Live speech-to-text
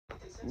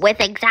With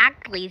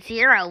exactly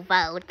 0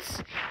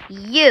 votes,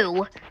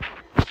 you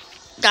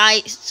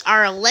guys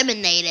are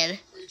eliminated.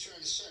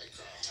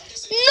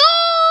 No!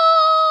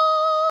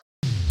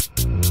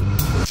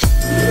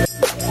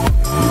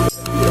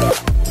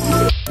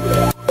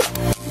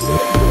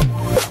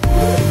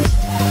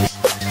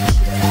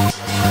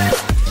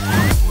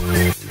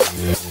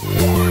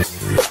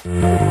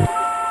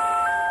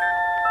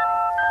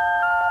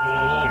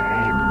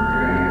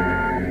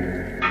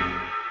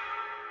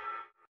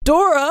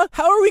 Dora,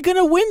 how are we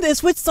gonna win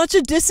this with such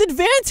a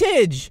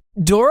disadvantage?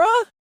 Dora?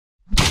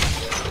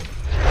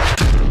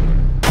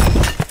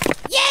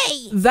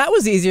 Yay! That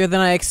was easier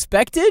than I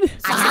expected.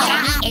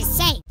 Autonomy is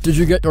safe. Did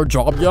you get your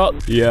job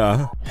yet?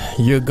 Yeah.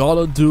 You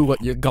gotta do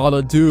what you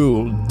gotta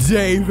do,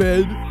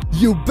 David.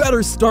 You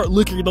better start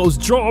licking those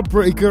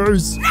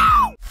jawbreakers.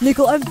 No!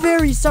 Nickel, I'm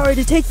very sorry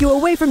to take you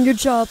away from your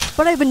job,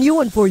 but I have a new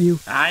one for you.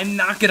 I'm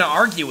not gonna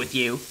argue with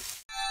you.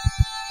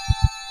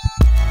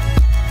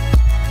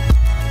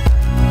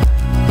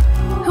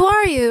 Who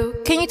are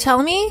you? Can you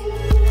tell me?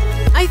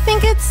 I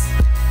think it's...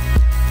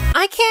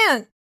 I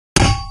can't.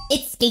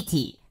 It's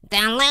Skeety.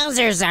 The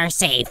losers are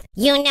safe.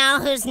 You know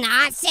who's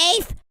not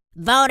safe?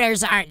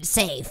 Voters aren't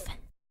safe.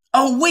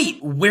 Oh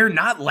wait, we're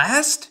not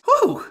last?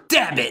 Whew,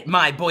 damn it,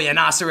 my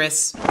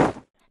boyonosaurus.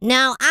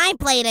 No, I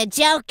played a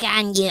joke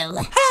on you.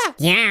 Ha!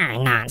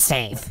 You're not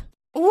safe.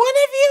 One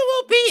of you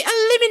will be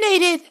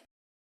eliminated.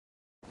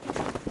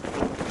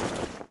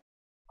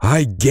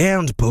 I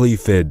can't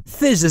believe it.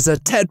 This is a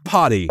dead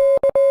party.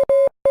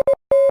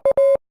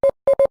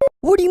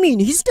 What do you mean?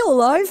 He's still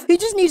alive? He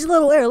just needs a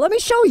little air. Let me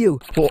show you.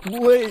 Oh,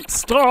 wait,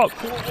 stop.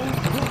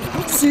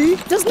 See?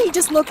 Doesn't he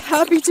just look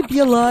happy to be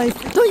alive?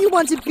 Don't you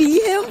want to be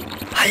him?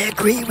 I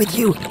agree with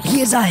you.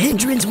 He is a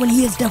hindrance when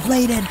he is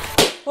deflated.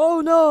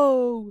 Oh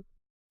no!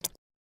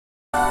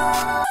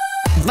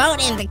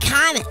 Vote in the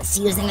comments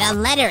using the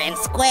letter and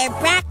square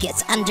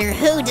brackets under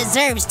who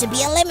deserves to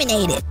be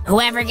eliminated.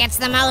 Whoever gets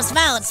the most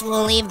votes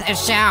will leave the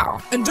show.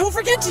 And don't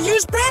forget to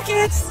use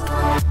brackets.